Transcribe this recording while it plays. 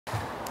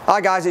Hi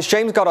guys, it's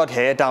James Goddard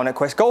here down at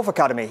Quest Golf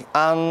Academy,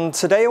 and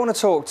today I want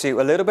to talk to you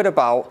a little bit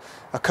about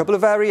a couple of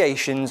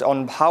variations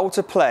on how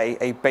to play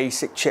a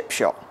basic chip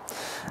shot.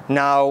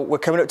 Now we're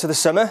coming up to the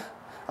summer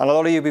and a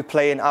lot of you will be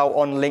playing out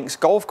on links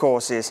golf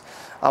courses,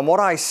 and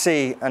what I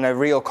see, and a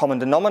real common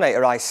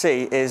denominator I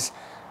see, is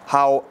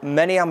how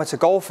many amateur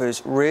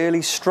golfers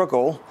really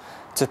struggle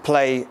to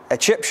play a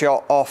chip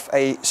shot off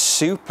a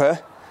super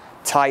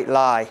tight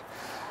lie.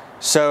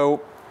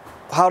 So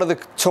how do the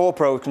tour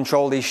pros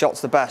control these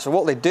shots the best? So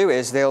what they do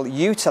is they'll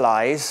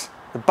utilize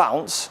the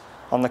bounce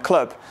on the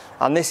club,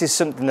 and this is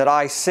something that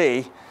I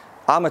see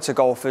amateur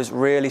golfers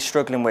really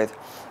struggling with.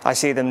 I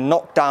see them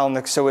knock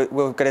down, so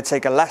we're going to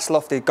take a less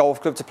lofted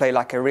golf club to play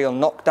like a real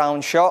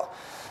knockdown shot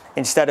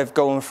instead of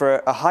going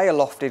for a higher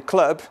lofted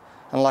club,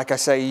 and like I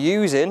say,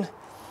 using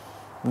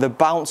the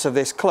bounce of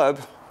this club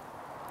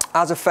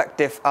as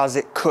effective as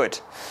it could.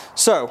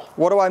 So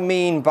what do I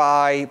mean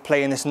by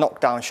playing this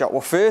knockdown shot?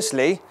 Well,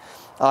 firstly,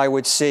 I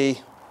would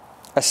see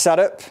a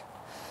setup,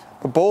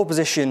 a ball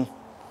position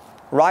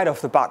right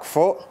off the back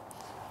foot,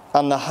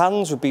 and the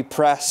hands would be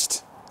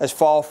pressed as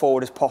far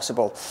forward as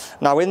possible.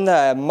 Now in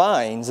their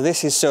minds,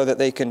 this is so that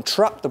they can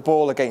trap the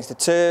ball against the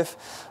turf.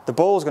 The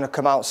ball's going to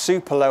come out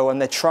super low and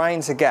they're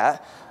trying to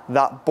get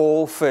that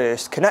ball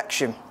first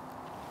connection.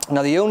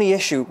 Now the only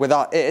issue with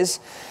that is,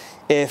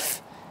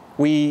 if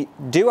we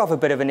do have a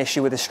bit of an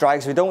issue with the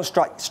strikes, if we don't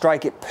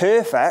strike it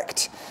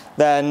perfect,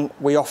 then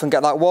we often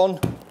get that one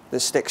that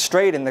sticks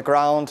straight in the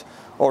ground,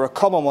 or a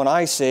common one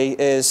I see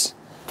is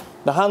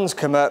the hands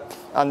come up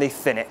and they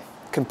thin it,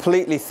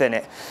 completely thin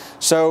it.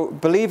 So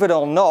believe it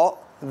or not,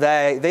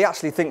 they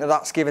actually think that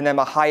that's giving them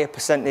a higher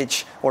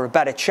percentage or a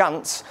better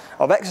chance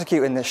of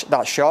executing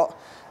that shot.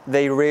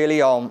 They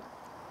really aren't.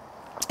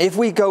 If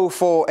we go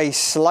for a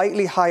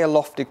slightly higher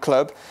lofted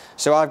club,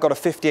 so I've got a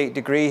 58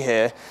 degree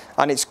here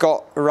and it's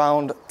got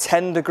around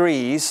 10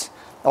 degrees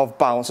of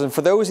bounce, and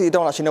for those of you who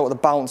don't actually know what the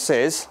bounce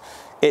is,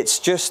 it's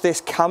just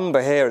this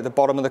camber here at the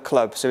bottom of the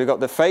club. So we've got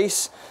the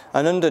face,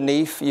 and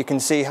underneath you can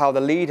see how the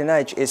leading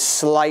edge is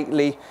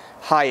slightly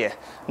higher.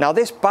 Now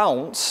this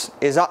bounce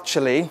is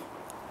actually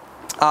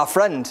our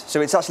friend,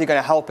 so it's actually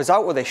going to help us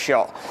out with this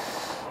shot.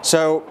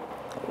 So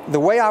the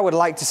way I would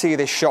like to see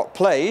this shot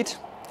played,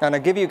 and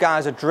I'll give you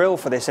guys a drill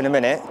for this in a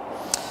minute,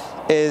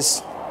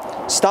 is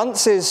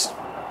stance is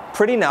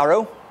pretty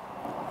narrow.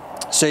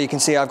 So you can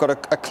see I've got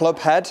a club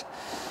head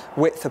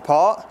width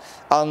apart,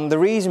 and the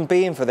reason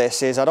being for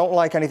this is I don't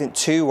like anything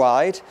too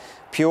wide,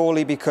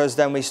 purely because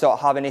then we start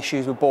having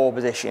issues with ball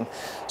position.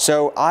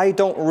 So I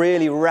don't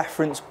really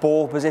reference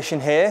ball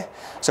position here.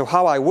 So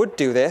how I would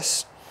do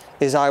this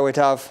is I would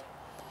have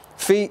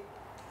feet,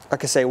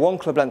 like I say, one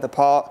club length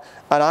apart,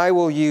 and I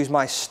will use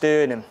my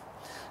sternum.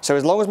 So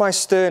as long as my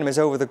sternum is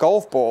over the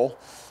golf ball,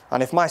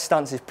 and if my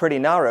stance is pretty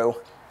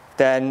narrow,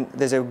 then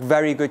there's a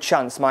very good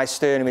chance my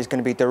sternum is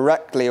going to be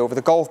directly over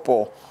the golf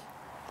ball.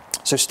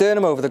 So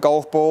sternum over the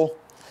golf ball,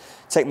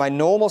 take my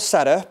normal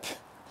setup.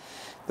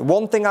 The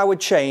one thing I would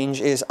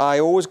change is I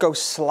always go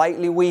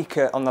slightly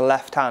weaker on the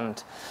left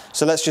hand.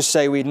 So let's just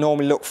say we'd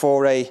normally look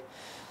for a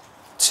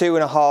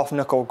 2.5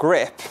 knuckle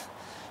grip.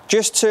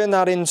 Just turn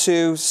that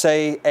into,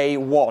 say, a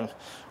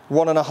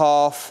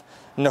 1.5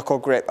 knuckle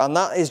grip. And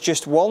that is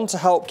just, one, to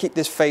help keep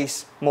this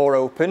face more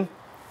open.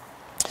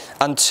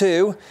 And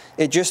two,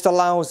 it just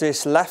allows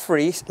this left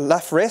wrist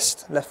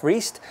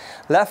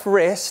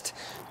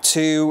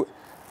to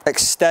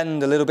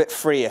extend a little bit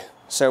freer.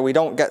 So we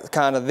don't get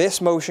kind of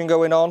this motion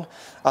going on,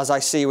 as I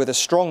see with a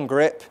strong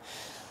grip.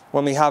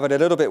 When we have it a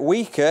little bit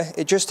weaker,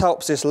 it just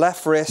helps this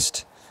left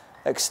wrist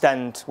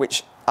extend,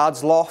 which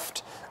adds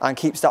loft and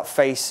keeps that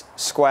face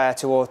square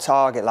to our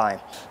target line.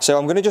 So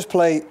I'm going to just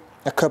play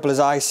a couple as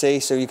I see,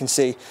 so you can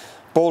see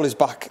ball is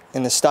back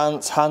in the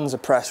stance, hands are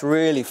pressed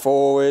really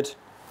forward,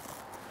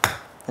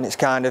 and it's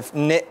kind of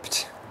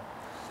nipped.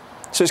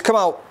 So it's come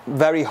out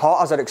very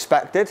hot, as I'd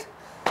expected.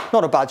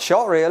 Not a bad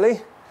shot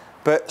really,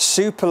 but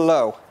super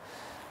low.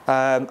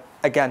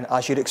 Again,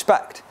 as you'd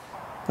expect.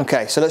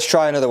 Okay, so let's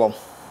try another one.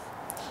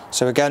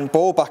 So again,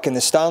 ball back in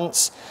the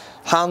stance,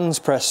 hands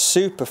pressed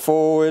super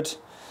forward,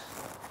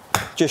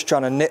 just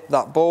trying to nip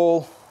that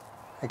ball.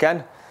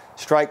 Again,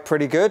 strike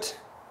pretty good.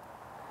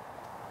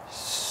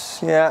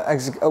 Yeah,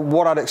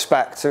 what I'd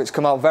expect. So it's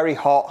come out very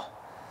hot,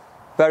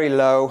 very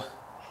low.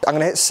 I'm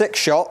going to hit 6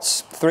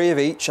 shots, 3 of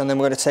each, and then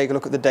we're going to take a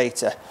look at the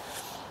data.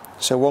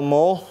 So one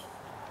more.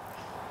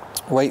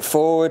 Weight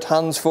forward,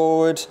 hands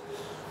forward,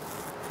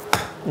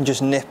 and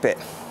just nip it.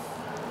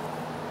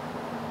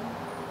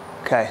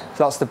 Okay,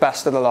 so that's the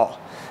best of the lot.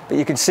 But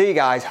you can see,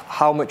 guys,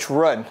 how much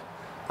run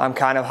I'm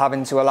kind of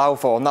having to allow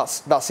for, and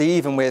that's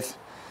even with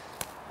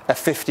a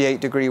 58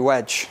 degree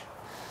wedge.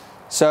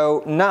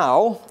 So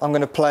now I'm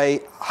going to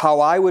play how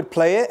I would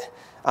play it,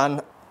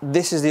 and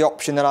this is the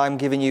option that I'm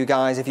giving you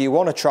guys if you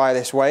want to try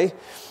this way.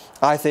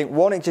 I think,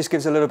 one, it just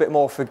gives a little bit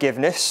more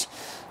forgiveness.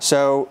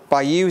 So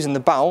by using the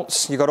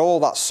bounce, you've got all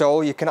that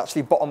soul, you can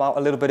actually bottom out a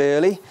little bit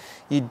early.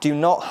 You do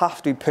not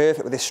have to be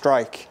perfect with this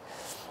strike.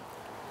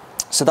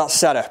 So that's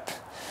set up.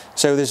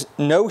 So there's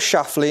no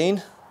shaft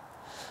lean,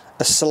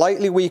 a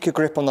slightly weaker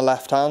grip on the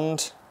left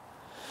hand.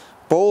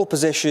 Ball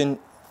position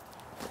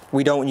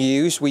we don't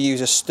use, we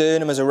use a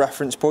sternum as a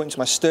reference point, so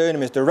my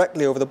sternum is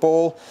directly over the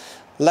ball,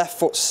 left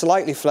foot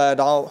slightly flared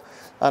out,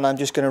 and I'm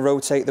just going to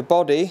rotate the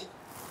body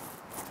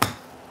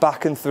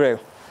back and through.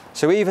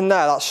 So even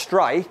there, that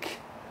strike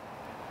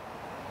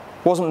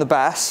wasn't the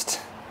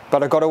best,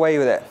 but I got away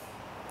with it.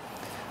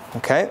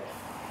 Okay,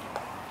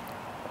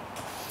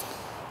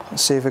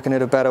 let's see if we can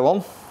hit a better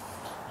one.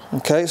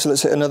 Okay, so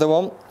let's hit another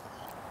one.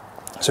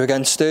 So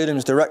again,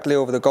 sternum's directly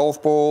over the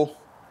golf ball,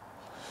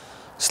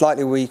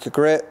 slightly weaker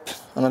grip,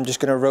 and I'm just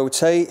going to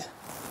rotate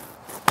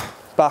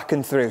back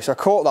and through. So I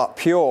caught that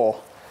pure,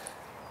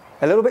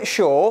 a little bit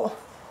short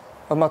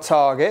of my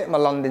target, my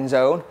landing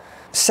zone.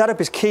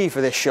 Setup is key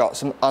for this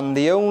shot, and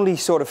the only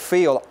sort of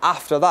feel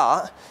after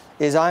that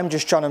is I'm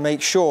just trying to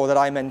make sure that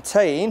I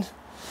maintain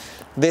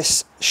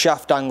this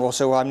shaft angle,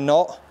 so I'm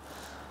not,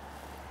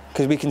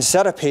 because we can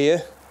set up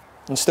here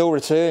and still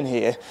return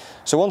here.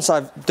 So once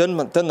I've done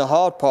the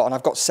hard part and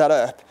I've got set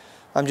up,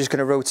 I'm just going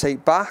to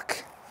rotate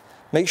back,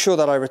 make sure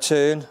that I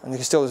return, and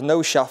there's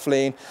no shaft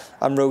lean,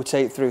 and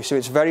rotate through. So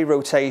it's very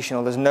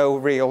rotational, there's no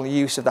real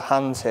use of the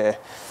hands here.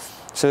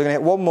 So we're going to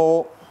hit one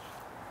more.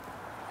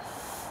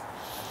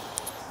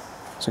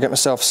 So get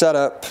myself set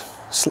up,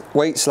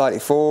 weight slightly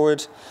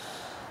forward,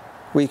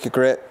 weaker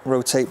grip,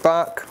 rotate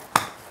back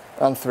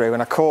and through,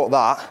 and I caught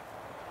that.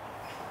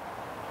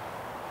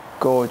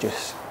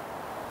 Gorgeous.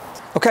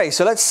 Okay,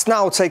 so let's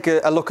now take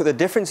a look at the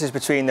differences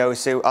between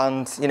those two,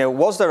 and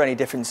was there any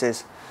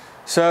differences?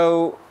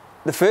 So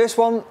the first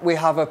one we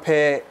have up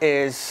here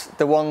is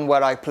the one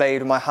where I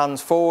played with my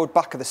hands forward,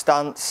 back of the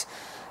stance,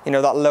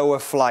 that lower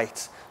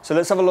flight. So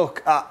let's have a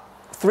look at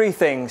three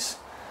things.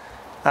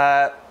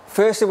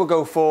 Firstly, we'll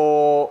go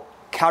for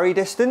carry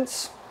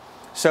distance.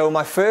 So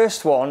my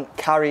first one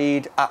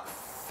carried at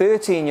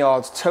 13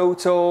 yards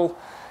total.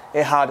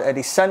 It had a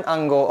descent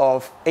angle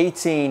of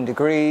 18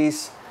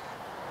 degrees.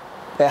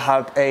 It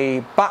had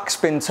a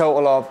backspin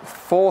total of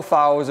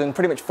 4,000,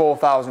 pretty much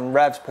 4,000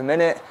 revs per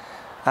minute.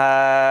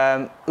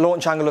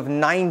 Launch angle of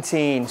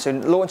 19, so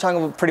launch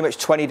angle pretty much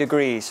 20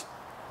 degrees.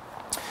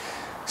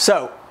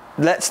 So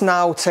let's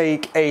now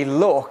take a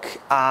look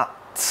at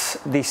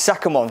the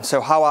second one,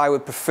 so how I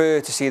would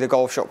prefer to see the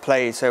golf shot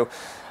played. So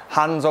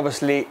hands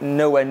obviously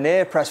nowhere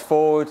near press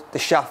forward, the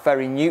shaft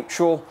very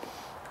neutral,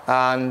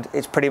 and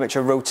it's pretty much a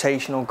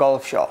rotational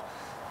golf shot.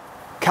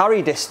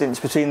 Carry distance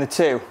between the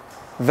two,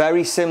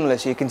 very similar.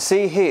 So you can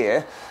see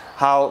here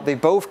how they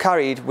both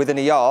carried within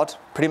a yard,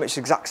 pretty much the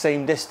exact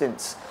same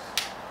distance.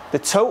 The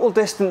total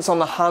distance on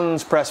the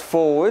hands press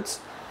forwards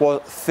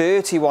was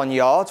 31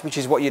 yards, which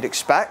is what you'd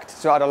expect,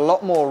 so I had a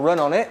lot more run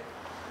on it.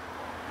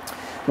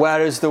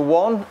 Whereas the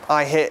one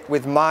I hit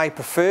with my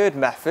preferred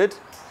method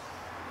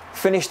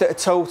finished at a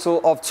total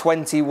of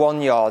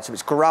 21 yards, so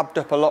it's grabbed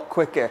up a lot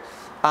quicker,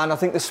 and I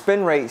think the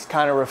spin rates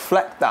kind of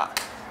reflect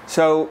that.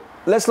 So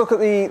let's look at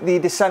the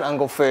descent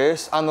angle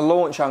first and the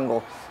launch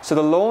angle. So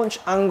the launch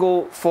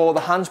angle for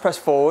the hands press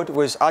forward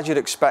was, as you'd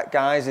expect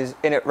guys, is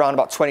in at around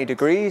about 20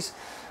 degrees,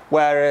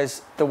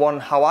 whereas the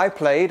one how I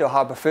played, or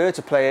how I prefer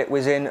to play it,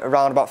 was in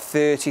around about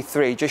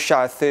 33, just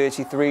shy of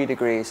 33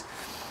 degrees.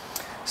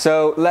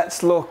 So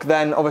let's look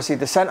then, obviously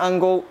descent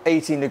angle,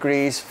 18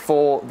 degrees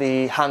for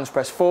the hands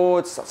press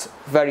forwards, that's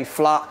very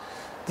flat.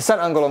 Descent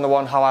angle on the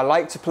one how I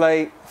like to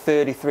play,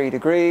 33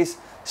 degrees.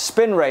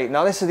 Spin rate,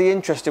 now this is the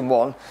interesting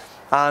one,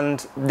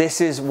 and this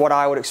is what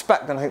I would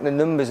expect, and I think the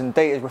numbers and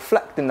data is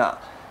reflecting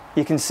that.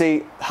 You can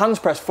see hands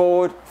press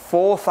forward,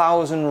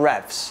 4,000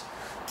 revs,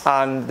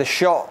 and the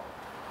shot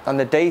and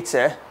the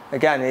data,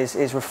 again,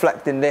 is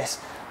reflecting this.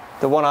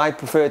 The one I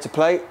prefer to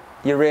play,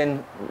 you're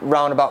in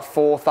round about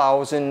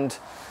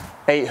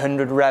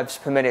 4,800 revs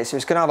per minute, so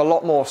it's going to have a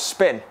lot more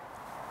spin.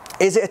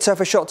 Is it a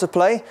tougher shot to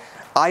play?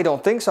 I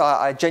don't think so.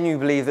 I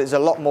genuinely believe there's a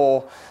lot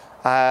more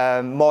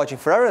margin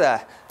for error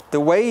there. The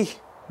way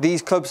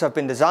these clubs have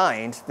been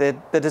designed, they're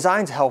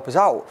designed to help us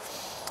out.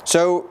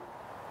 So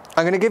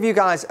I'm going to give you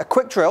guys a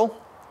quick drill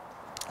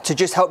to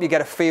just help you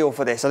get a feel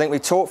for this. I think we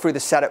talked through the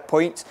setup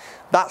point.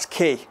 That's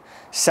key.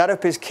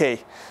 Setup is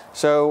key.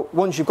 So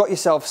once you've got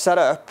yourself set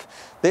up,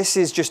 this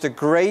is just a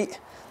great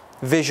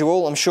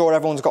visual. I'm sure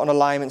everyone's got an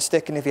alignment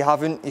stick, and if you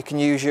haven't, you can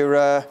use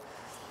your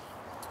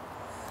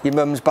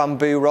mum's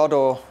bamboo rod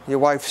or your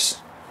wife's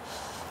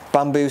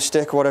bamboo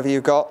stick or whatever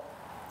you've got.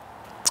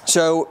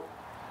 So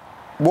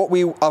what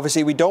we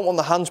don't want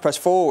the hands pressed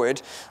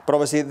forward, but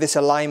obviously this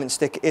alignment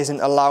stick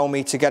isn't allowing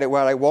me to get it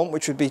where I want,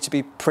 which would be to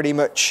be pretty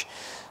much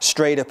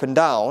straight up and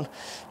down.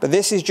 But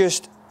this is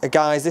just,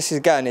 guys, this is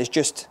again is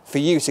just for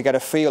you to get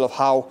a feel of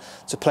how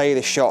to play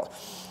this shot.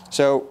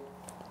 So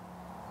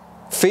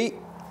feet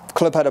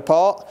club head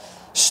apart,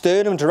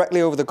 sternum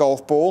directly over the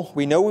golf ball.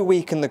 We know we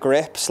weaken the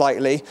grip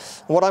slightly.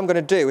 And what I'm going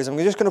to do is I'm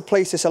just going to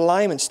place this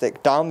alignment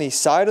stick down the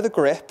side of the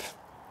grip.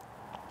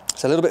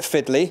 It's a little bit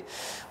fiddly.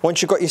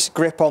 Once you've got your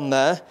grip on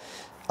there,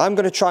 I'm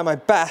going to try my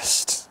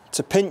best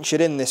to pinch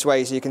it in this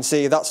way. So you can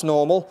see that's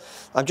normal.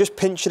 I'm just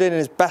pinching it in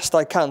as best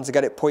I can to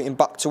get it pointing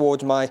back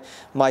towards my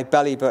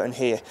belly button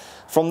here.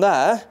 From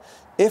there,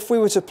 if we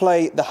were to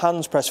play the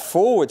hands press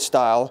forward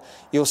style,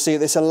 you'll see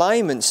this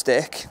alignment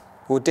stick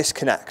will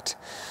disconnect.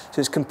 So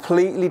it's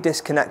completely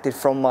disconnected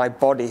from my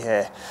body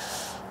here.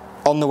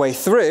 On the way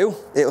through,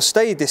 it'll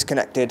stay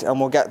disconnected and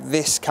we'll get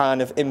this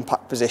kind of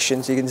impact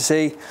position. So you can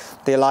see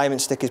the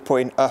alignment stick is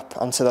pointing up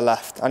and to the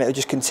left, and it'll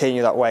just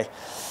continue that way.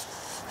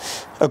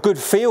 A good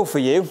feel for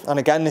you, and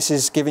again this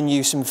is giving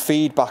you some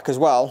feedback as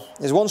well,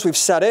 is once we've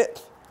set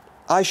it,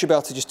 I should be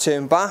able to just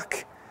turn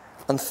back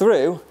and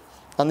through,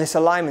 and this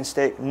alignment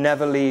stick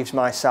never leaves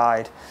my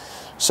side.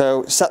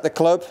 So set the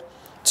club,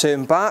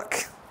 turn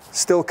back,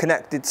 still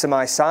connected to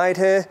my side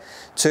here,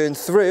 turn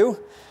through.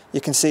 You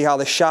can see how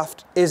the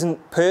shaft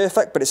isn't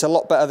perfect, but it's a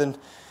lot better than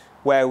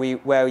where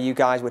you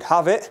guys would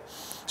have it.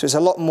 So it's a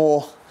lot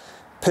more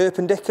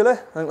perpendicular,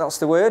 I think that's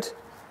the word,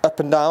 up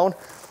and down.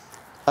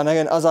 And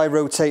again, as I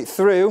rotate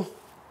through,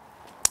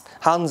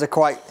 hands are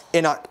quite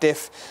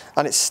inactive,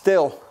 and it's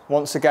still,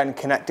 once again,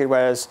 connected,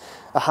 whereas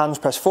a hands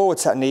press forward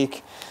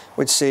technique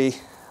would see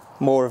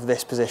more of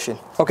this position.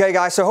 Okay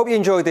guys, so I hope you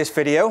enjoyed this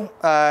video.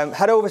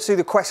 Head over to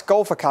the Quest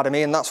Golf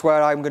Academy, and that's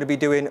where I'm going to be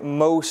doing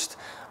most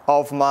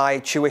of my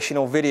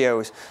tuitional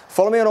videos.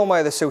 Follow me on all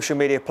my other social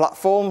media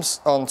platforms,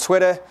 on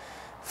Twitter,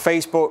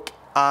 Facebook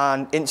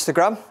and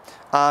Instagram,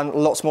 and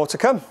lots more to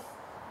come.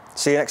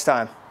 See you next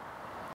time.